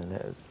solos, and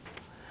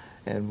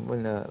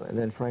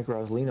then Frank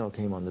Rosolino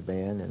came on the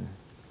band,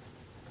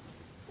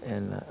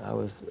 and I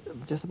was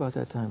just about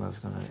that time I was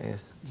going to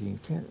ask Gene,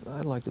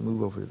 I'd like to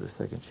move over to the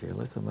second chair,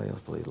 let somebody else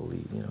play the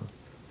lead, you know.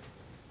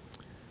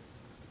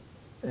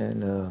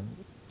 And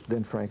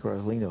then Frank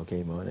Rosolino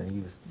came on, and he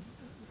was,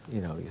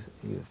 you know, he was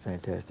a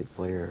fantastic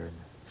player, and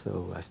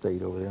so I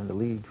stayed over there on the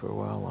lead for a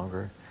while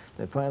longer.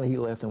 Then finally he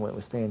left and went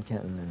with Stan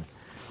Kenton,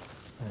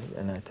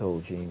 and I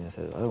told Gene, I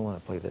said, I don't want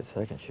to play that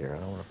second chair. I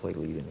don't want to play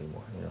lead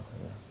anymore, you know.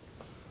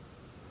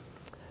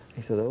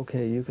 He said,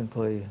 okay, you can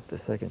play the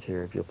second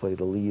chair if you'll play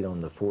the lead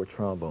on the 4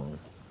 trombone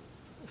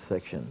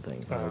section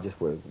thing, you know, just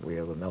where we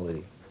have a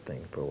melody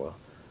thing for a while.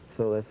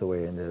 So that's the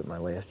way I ended up my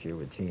last year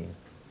with Gene.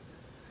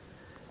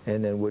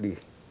 And then Woody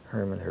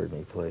Herman heard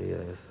me play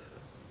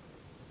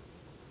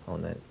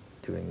on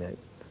doing that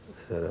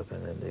setup,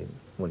 and then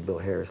when Bill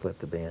Harris left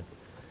the band,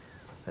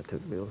 I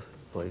took Bill's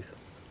place.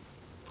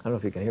 I don't know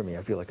if you can hear me.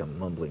 I feel like I'm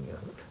mumbling.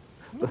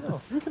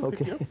 No,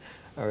 okay,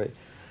 all right.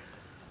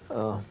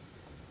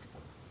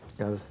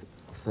 I was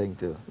saying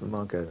to the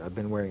monk, I've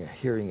been wearing a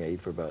hearing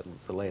aid for about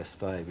the last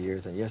 5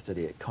 years, and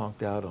yesterday it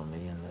conked out on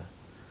me, and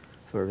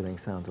so everything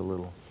sounds a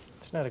little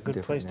It's not a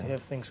good place to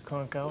have things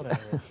conk out.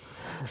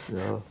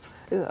 No,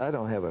 I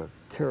don't have a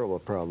terrible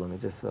problem.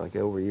 It's just like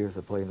over years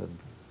of playing with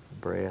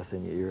brass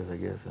in your ears, I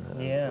guess, and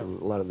a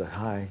lot of the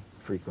high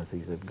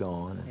frequencies have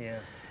gone.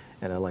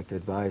 And I like to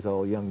advise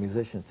all young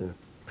musicians to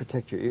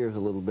protect your ears a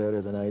little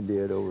better than I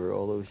did over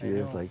all those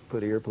years. Like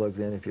put earplugs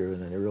in if you're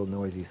in a real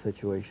noisy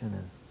situation.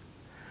 And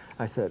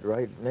I sat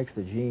right next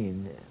to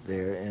Gene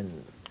there,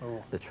 and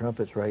the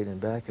trumpet's right in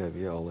back of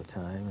you all the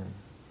time.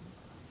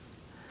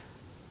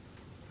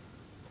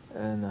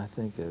 And I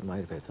think it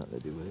might have had something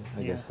to do with it.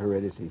 I guess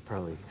heredity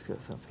probably has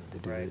got something to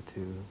do with it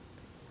too.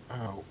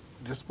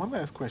 Just one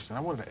last question I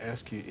wanted to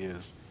ask you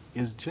is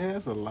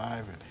jazz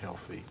alive and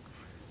healthy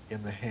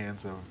in the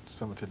hands of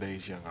some of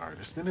today's young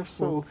artists? And if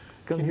so,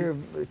 come here,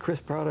 Chris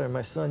Prada and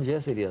my son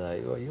Jesse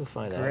tonight. Well, you'll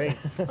find out. Great.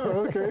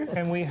 Oh, okay.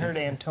 And we heard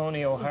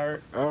Antonio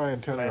Hart. Oh,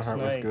 Antonio Hart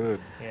was good.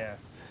 Yeah.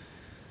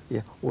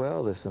 Yeah.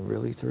 Well, there's some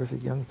really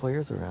terrific young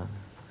players around,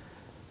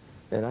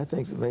 and I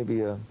think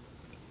maybe the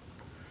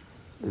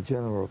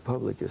general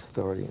public is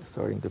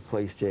starting to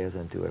place jazz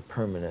into a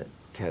permanent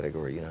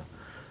category. You know,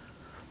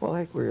 well,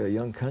 like we're a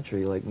young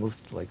country, like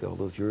all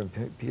those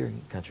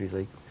European countries,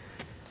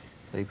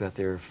 they've got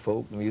their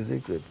folk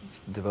music that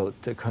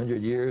took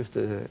 100 years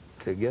to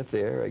get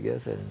there, I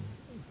guess, and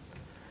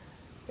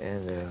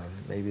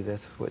maybe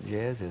that's what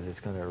jazz is. It's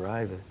going to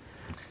arrive.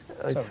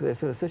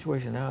 It's a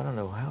situation now. I don't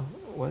know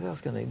what else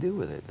can they do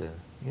with it.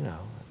 You know,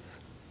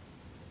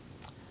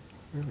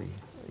 really,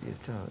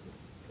 it's,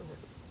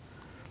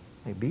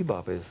 like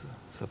bebop is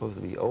supposed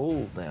to be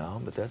old now,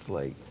 but that's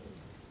like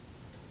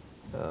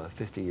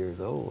 50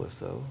 years old or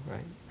so,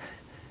 right?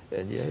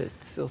 And yet it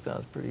still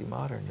sounds pretty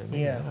modern to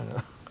me. Yeah. I don't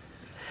know.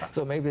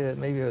 So maybe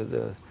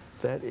the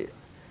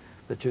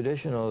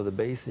traditional, the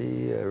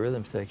Basie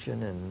rhythm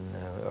section, and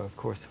of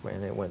course,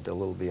 and it went a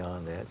little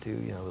beyond that too.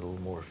 You know, a little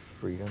more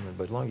freedom.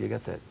 But as long as you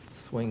got that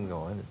swing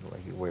going,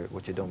 like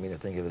what you don't mean to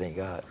think if it ain't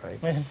got, right?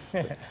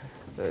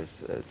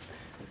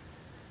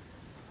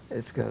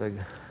 It's got a.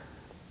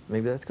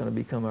 Maybe that's going to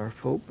become our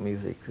folk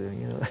music, you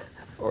know,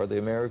 or the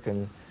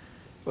American.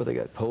 Well, they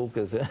got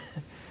polkas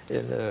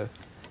in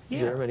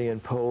Germany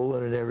and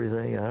Poland and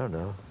everything. I don't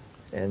know.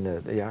 And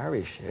the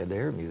Irish had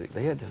their music.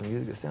 They had some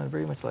music that sounded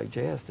very much like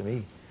jazz to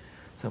me.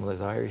 Some of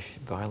those Irish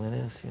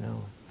violinists, you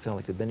know, sound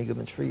like the Benny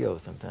Goodman trio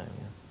sometimes.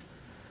 You know,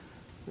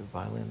 the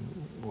violin,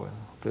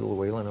 fiddle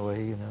wailing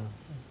away. You know,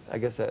 I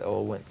guess that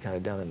all went kind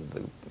of down in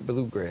the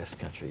bluegrass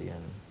country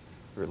and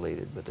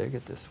related, but they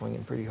get to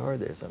swinging pretty hard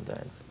there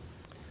sometimes.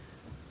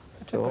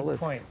 That's a good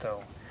point,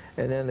 though.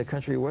 And then the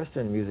country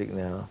western music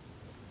now,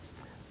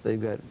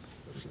 they've got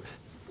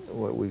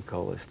what we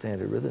call a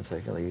standard rhythm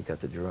section. Like you got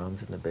the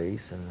drums and the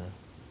bass and the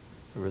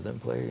rhythm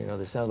player. You know,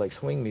 they sound like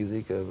swing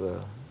music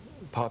of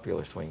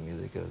popular swing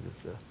music of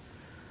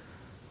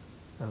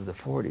the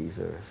 40s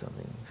or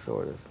something,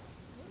 sort of.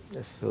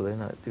 So they're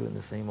not doing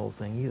the same old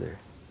thing either.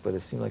 But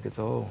it seems like it's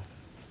all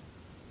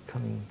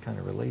coming kind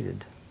of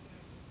related.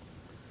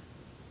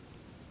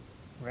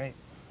 Right.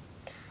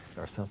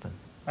 Or something.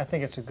 I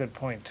think it's a good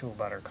point too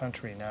about our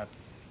country not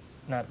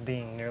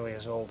being nearly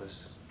as old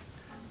as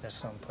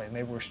some place.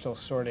 Maybe we're still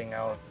sorting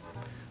out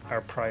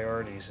our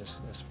priorities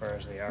as far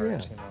as the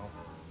arts, you know.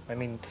 I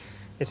mean,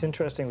 it's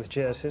interesting with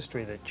jazz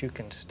history that you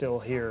can still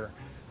hear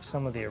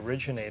some of the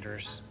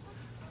originators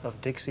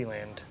of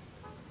Dixieland,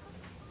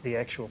 the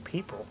actual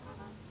people,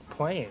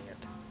 playing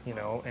it, you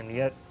know, and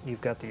yet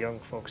you've got the young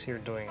folks here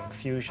doing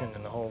fusion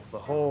and the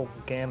whole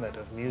gamut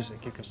of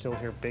music. You can still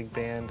hear big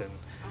band and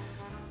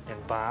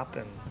bop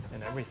and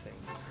everything.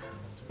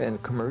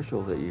 And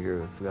commercials that you hear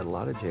have got a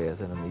lot of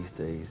jazz in them these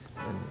days.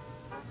 And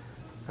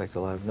in fact,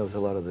 I've noticed a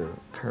lot of the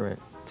current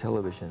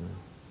television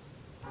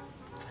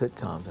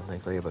sitcoms and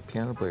things. They have a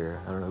piano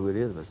player. I don't know who it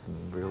is, but some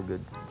real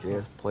good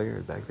jazz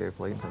players back there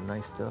playing some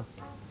nice stuff.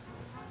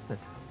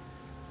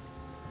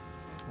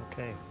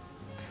 Okay.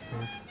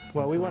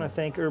 Well, we want to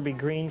thank Urbie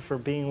Green for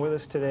being with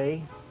us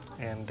today,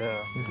 and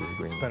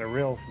it's been a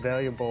real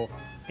valuable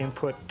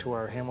input to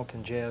our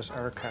Hamilton Jazz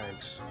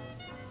archives.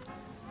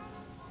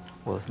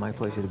 Well, it's my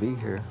pleasure to be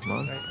here,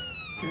 Monk. Right.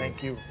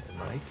 Thank you.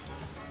 Mike.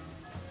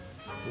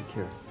 Take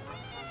care.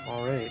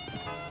 All right.